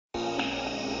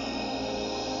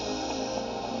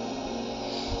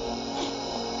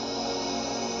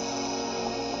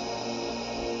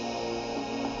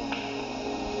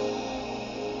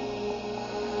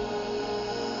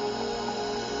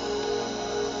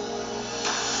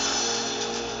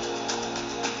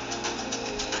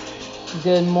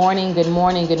Good morning, good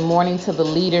morning, good morning to the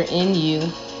leader in you.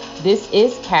 This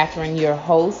is Catherine, your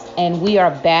host, and we are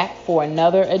back for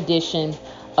another edition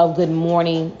of Good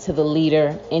Morning to the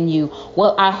Leader in You.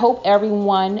 Well, I hope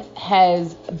everyone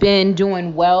has been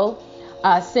doing well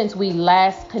since we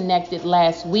last connected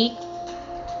last week.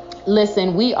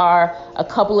 Listen, we are a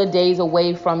couple of days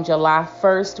away from July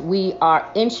 1st. We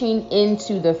are inching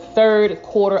into the third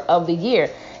quarter of the year.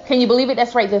 Can you believe it?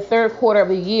 That's right, the third quarter of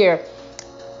the year.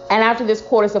 And after this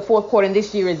quarter, it's the fourth quarter, and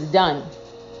this year is done.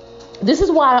 This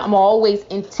is why I'm always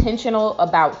intentional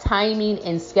about timing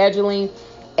and scheduling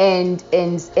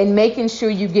and making sure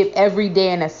you give every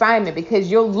day an assignment,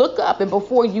 because you'll look up and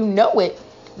before you know it,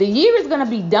 the year is going to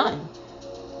be done.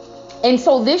 And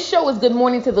so this show is Good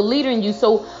Morning to the Leader in You.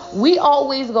 So we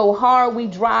always go hard. We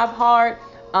drive hard.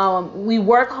 We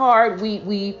work hard.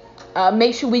 We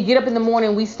make sure we get up in the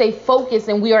morning. We stay focused,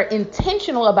 and we are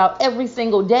intentional about every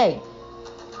single day.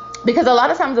 Because a lot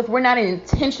of times if we're not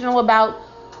intentional about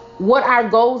what our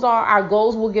goals are, our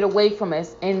goals will get away from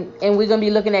us. And we're going to be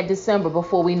looking at December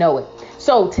before we know it.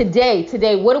 So today,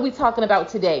 what are we talking about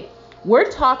today?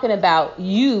 We're talking about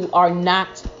you are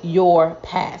not your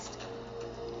past.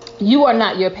 You are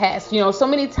not your past. You know, so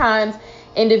many times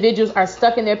individuals are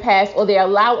stuck in their past, or they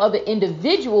allow other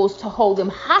individuals to hold them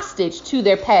hostage to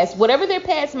their past, whatever their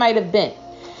past might have been.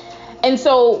 And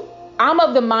so I'm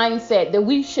of the mindset that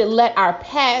we should let our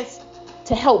past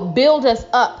to help build us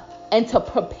up and to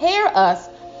prepare us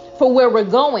for where we're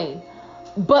going.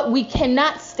 But we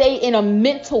cannot stay in a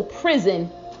mental prison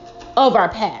of our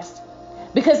past,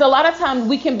 because a lot of times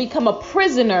we can become a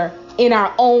prisoner in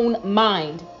our own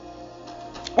mind.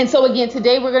 And so again,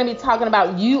 today we're going to be talking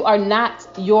about you are not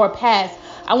your past.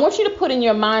 I want you to put in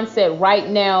your mindset right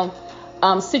now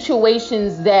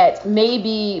situations that may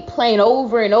be playing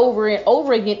over and over and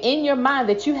over again in your mind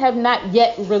that you have not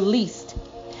yet released.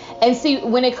 And see,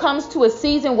 when it comes to a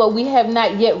season where we have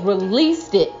not yet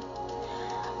released it,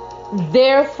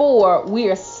 therefore we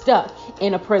are stuck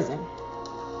in a prison.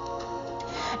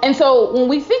 And so when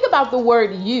we think about the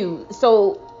word you,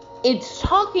 so it's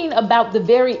talking about the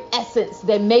very essence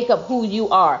that make up who you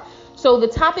are. So the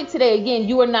topic today, again,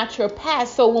 you are not your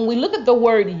past. So when we look at the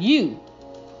word you,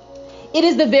 it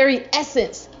is the very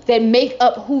essence that make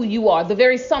up who you are, the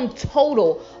very sum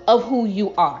total of who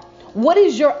you are. What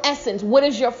is your essence? What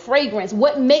is your fragrance?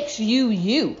 What makes you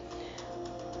you?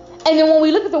 And then when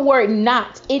we look at the word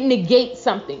not, it negates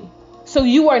something. So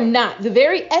you are not the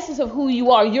very essence of who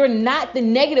you are. You're not the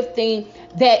negative thing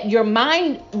that your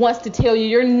mind wants to tell you.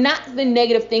 You're not the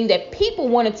negative thing that people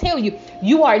want to tell you.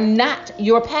 You are not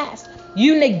your past.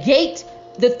 You negate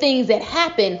the things that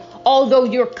happen, although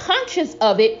you're conscious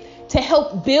of it, to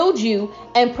help build you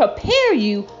and prepare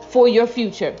you for your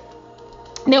future.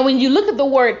 Now, when you look at the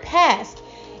word past,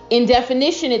 in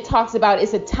definition, it talks about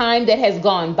it's a time that has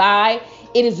gone by.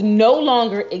 It is no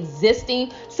longer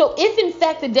existing. So if in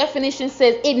fact the definition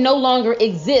says it no longer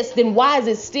exists, then why is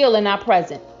it still in our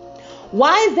present?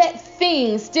 Why is that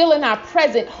thing still in our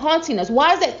present haunting us?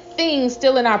 Why is that thing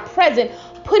still in our present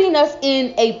putting us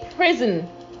in a prison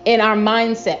in our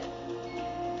mindset?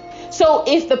 So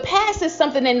if the past is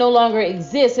something that no longer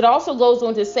exists, it also goes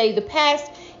on to say the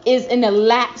past is an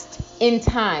elapsed in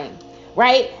time,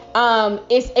 right?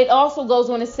 It also goes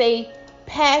on to say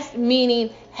past meaning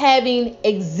having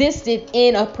existed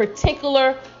in a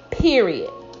particular period.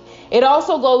 It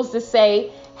also goes to say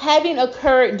having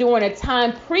occurred during a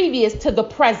time previous to the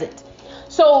present.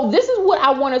 So this is what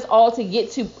I want us all to get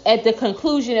to at the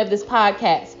conclusion of this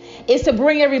podcast, is to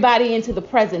bring everybody into the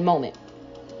present moment.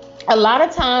 A lot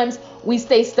of times we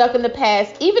stay stuck in the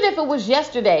past, even if it was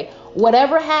yesterday.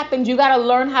 Whatever happened, you got to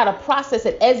learn how to process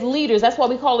it. As leaders, that's why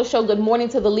we call the show Good Morning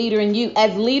to the Leader in You.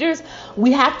 As leaders,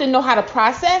 we have to know how to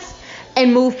process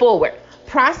and move forward.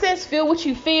 Process, feel what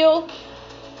you feel,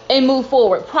 and move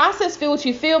forward. Process, feel what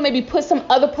you feel, maybe put some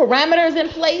other parameters in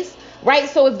place, right?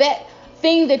 So if that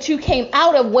thing that you came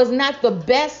out of was not the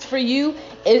best for you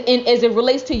as it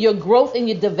relates to your growth and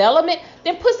your development,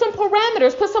 then put some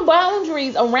parameters, put some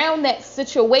boundaries around that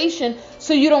situation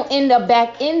so you don't end up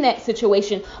back in that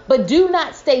situation. But do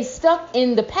not stay stuck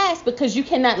in the past, because you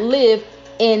cannot live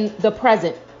in the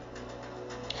present.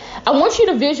 I want you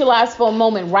to visualize for a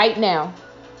moment right now,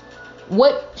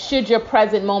 what should your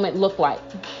present moment look like?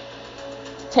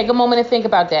 Take a moment and think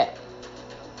about that.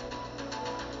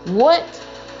 What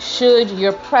should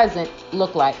your present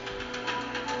look like?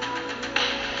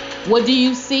 What do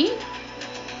you see?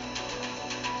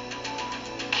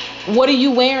 What are you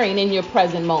wearing in your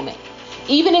present moment?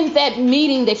 Even in that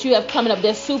meeting that you have coming up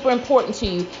that's super important to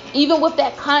you, even with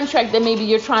that contract that maybe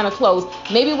you're trying to close,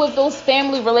 maybe with those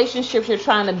family relationships you're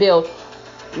trying to build,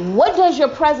 What does your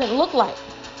present look like?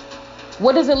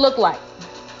 What does it look like?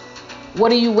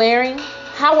 What are you wearing?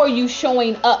 How are you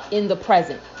showing up in the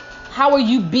present? How are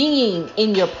you being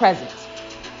in your present?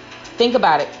 Think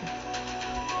about it.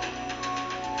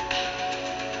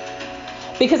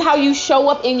 Because how you show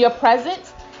up in your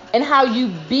present and how you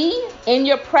be in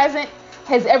your present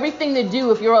has everything to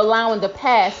do if you're allowing the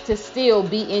past to still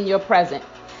be in your present.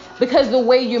 Because the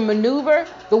way you maneuver,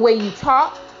 the way you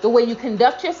talk, the way you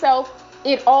conduct yourself,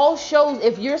 it all shows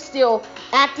if you're still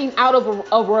acting out of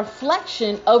a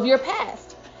reflection of your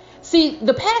past. See,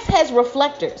 the past has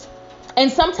reflectors.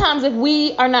 And sometimes if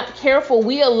we are not careful,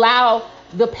 we allow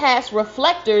the past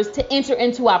reflectors to enter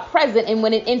into our present. And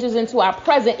when it enters into our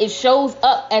present, it shows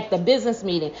up at the business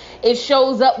meeting. It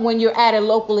shows up when you're at a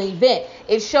local event.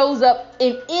 It shows up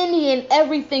in any and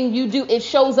everything you do. It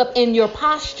shows up in your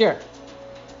posture.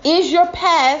 Is your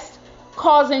past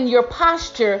causing your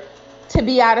posture to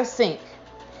be out of sync?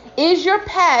 Is your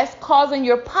past causing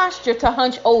your posture to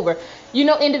hunch over? You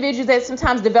know, individuals that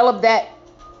sometimes develop that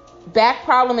back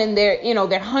problem and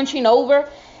they're hunching over.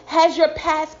 Has your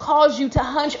past caused you to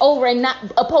hunch over and not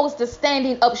opposed to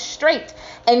standing up straight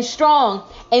and strong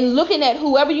and looking at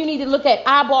whoever you need to look at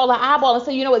eyeball to eyeball and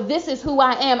say, you know what, this is who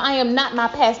I am. I am not my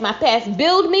past. My past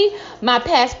built me. My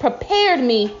past prepared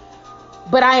me.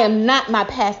 But I am not my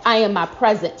past. I am my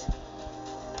present.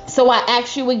 So I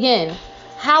ask you again,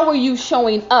 how are you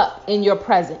showing up in your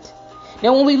present?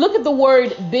 Now, when we look at the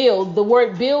word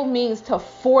build means to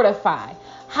fortify.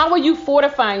 How are you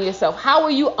fortifying yourself? How are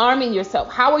you arming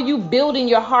yourself? How are you building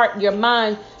your heart, your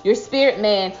mind, your spirit,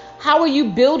 man? How are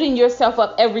you building yourself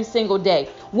up every single day?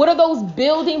 What are those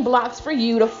building blocks for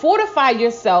you to fortify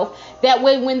yourself? That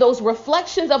way, when those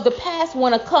reflections of the past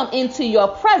want to come into your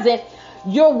present,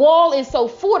 your wall is so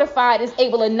fortified, it's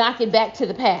able to knock it back to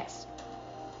the past.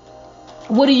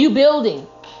 What are you building?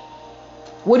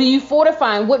 What are you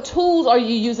fortifying? What tools are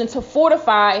you using to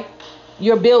fortify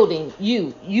your building?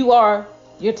 You are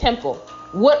your temple.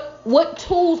 What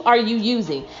tools are you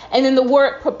using? And then the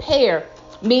word prepare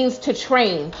means to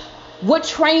train. What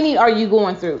training are you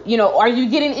going through? You know, are you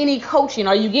getting any coaching?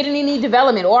 Are you getting any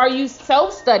development? Or are you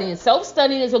self-studying?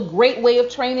 Self-studying is a great way of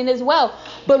training as well.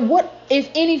 But what, if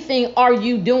anything, are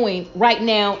you doing right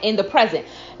now in the present?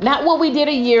 Not what we did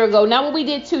a year ago, not what we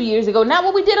did 2 years ago, not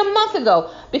what we did a month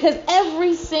ago. Because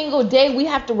every single day we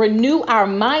have to renew our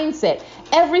mindset.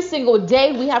 Every single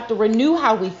day we have to renew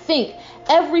how we think.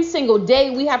 Every single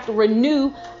day we have to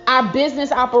renew our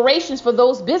business operations for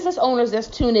those business owners that's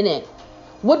tuning in.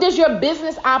 What does your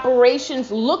business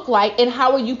operations look like, and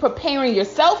how are you preparing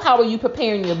yourself? How are you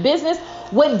preparing your business?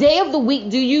 What day of the week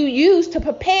do you use to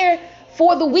prepare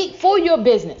for the week for your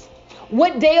business?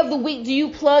 What day of the week do you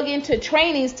plug into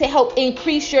trainings to help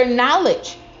increase your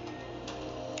knowledge?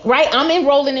 Right? I'm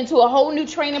enrolling into a whole new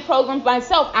training program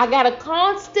myself. I got to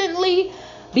constantly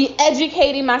be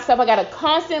educating myself. I got to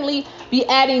constantly be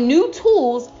adding new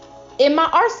tools in my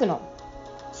arsenal.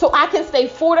 So I can stay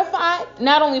fortified,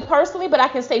 not only personally, but I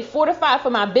can stay fortified for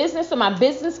my business so my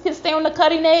business can stay on the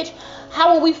cutting edge.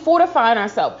 How are we fortifying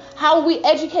ourselves? How are we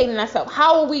educating ourselves?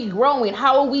 How are we growing?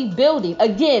 How are we building?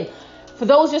 Again, for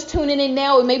those just tuning in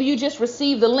now, and maybe you just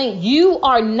received the link, you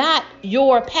are not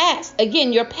your past.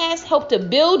 Again, your past helped to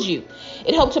build you.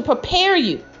 It helped to prepare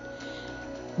you.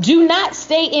 Do not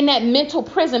stay in that mental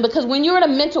prison, because when you're in a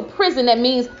mental prison, that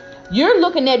means you're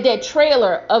looking at that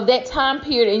trailer of that time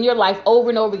period in your life over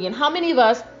and over again. How many of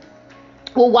us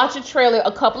will watch a trailer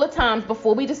a couple of times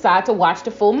before we decide to watch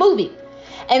the full movie?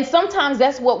 And sometimes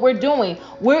that's what we're doing.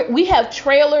 We have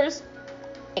trailers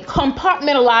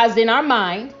compartmentalized in our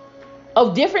mind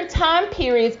of different time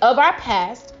periods of our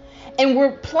past, and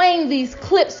we're playing these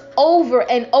clips over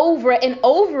and over and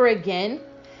over again.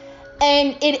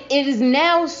 And it is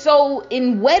now so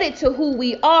embedded to who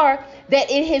we are that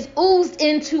it has oozed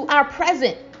into our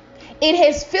present. It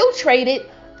has filtrated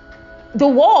the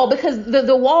wall, because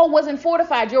the wall wasn't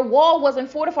fortified. Your wall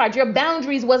wasn't fortified. Your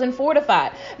boundaries wasn't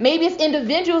fortified. Maybe it's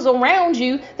individuals around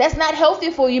you that's not healthy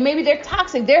for you. Maybe they're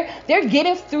toxic. They're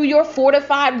getting through your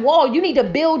fortified wall. You need to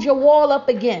build your wall up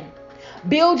again.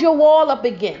 Build your wall up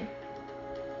again.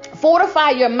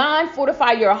 Fortify your mind,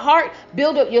 fortify your heart,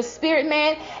 build up your spirit,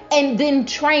 man, and then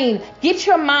train. Get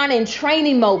your mind in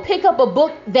training mode. Pick up a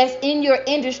book that's in your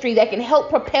industry that can help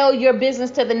propel your business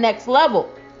to the next level.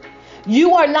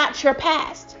 You are not your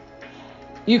past.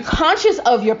 You're conscious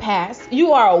of your past.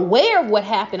 You are aware of what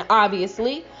happened,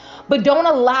 obviously, but don't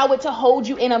allow it to hold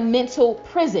you in a mental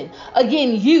prison.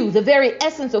 Again, you, the very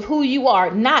essence of who you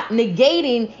are, not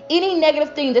negating any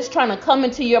negative thing that's trying to come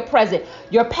into your present.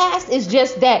 Your past is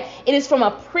just that. It is from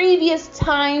a previous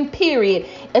time period,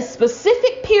 a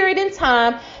specific period in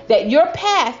time that your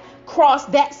path crossed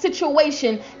that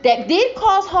situation that did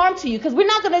cause harm to you, because we're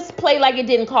not going to play like it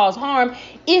didn't cause harm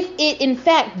if it in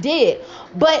fact did.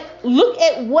 But look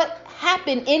at what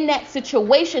happened in that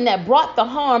situation that brought the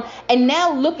harm, and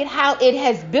now look at how it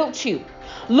has built you.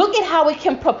 Look at how it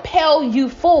can propel you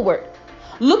forward.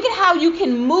 Look at how you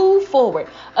can move forward.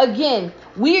 Again,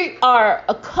 we are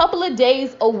a couple of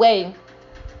days away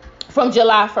from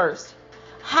July 1st.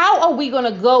 How are we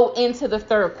going to go into the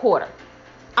third quarter?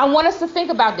 I want us to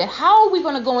think about that. How are we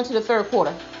going to go into the third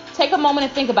quarter? Take a moment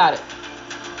and think about it.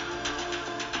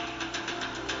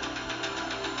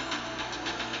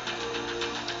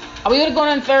 Are we going to go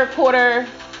in the third quarter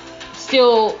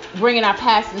still bringing our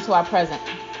past into our present?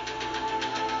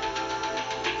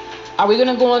 Are we going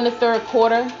to go in the third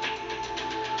quarter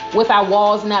with our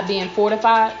walls not being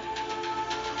fortified?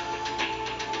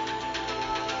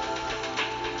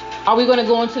 Are we going to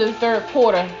go into the third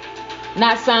quarter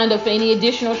not signed up for any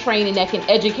additional training that can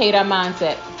educate our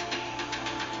mindset?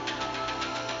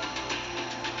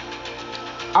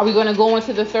 Are we going to go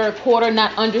into the third quarter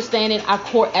not understanding our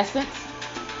core essence?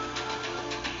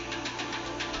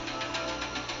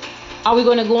 Are we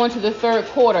going to go into the third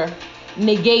quarter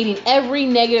negating every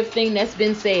negative thing that's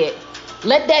been said?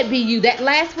 Let that be you. That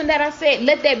last one that I said,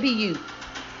 let that be you.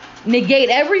 Negate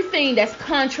everything that's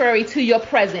contrary to your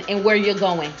present and where you're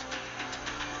going.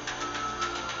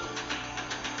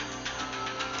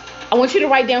 I want you to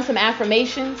write down some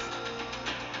affirmations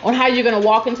on how you're going to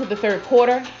walk into the third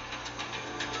quarter.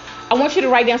 I want you to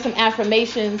write down some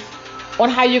affirmations on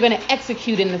how you're going to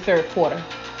execute in the third quarter.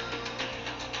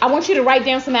 I want you to write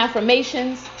down some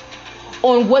affirmations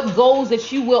on what goals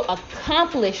that you will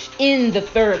accomplish in the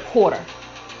third quarter.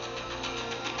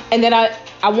 And then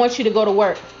I want you to go to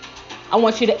work. I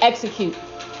want you to execute.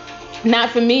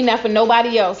 Not for me, not for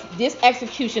nobody else. This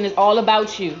execution is all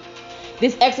about you.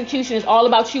 This execution is all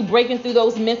about you breaking through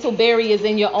those mental barriers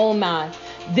in your own mind.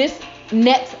 This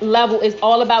next level is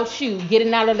all about you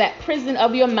getting out of that prison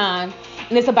of your mind.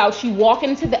 And it's about you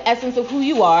walking into the essence of who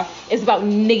you are. It's about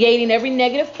negating every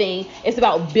negative thing. It's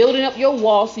about building up your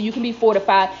wall so you can be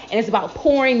fortified. And it's about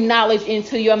pouring knowledge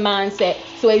into your mindset.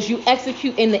 So as you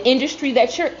execute in the industry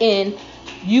that you're in,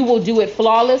 you will do it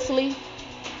flawlessly,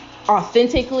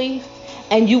 authentically,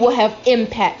 and you will have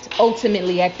impact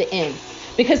ultimately at the end.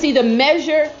 Because see, the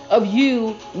measure of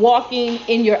you walking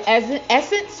in your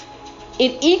essence,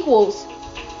 it equals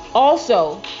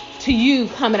also to you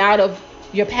coming out of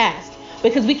your past.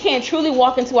 Because we can't truly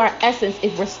walk into our essence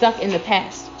if we're stuck in the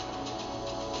past.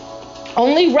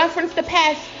 Only reference the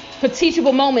past for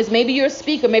teachable moments. Maybe you're a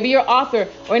speaker, maybe you're an author,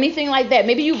 or anything like that.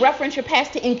 Maybe you reference your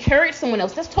past to encourage someone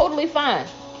else. That's totally fine.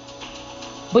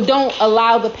 But don't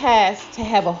allow the past to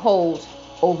have a hold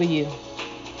over you.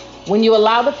 When you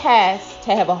allow the past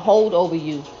to have a hold over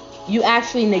you, you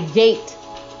actually negate,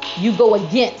 you go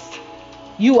against,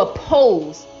 you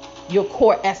oppose your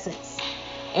core essence.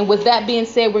 And with that being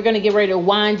said, we're going to get ready to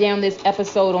wind down this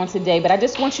episode on today. But I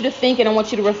just want you to think and I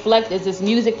want you to reflect as this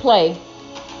music play.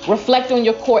 Reflect on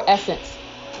your core essence.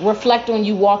 Reflect on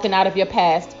you walking out of your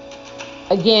past.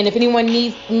 Again, if anyone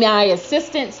needs my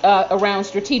assistance around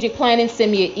strategic planning,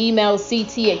 send me an email,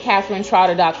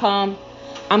 ct@katherinetrotter.com.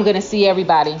 I'm going to see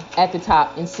everybody at the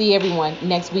top and see everyone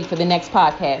next week for the next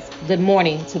podcast. Good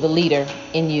morning to the leader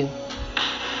in you.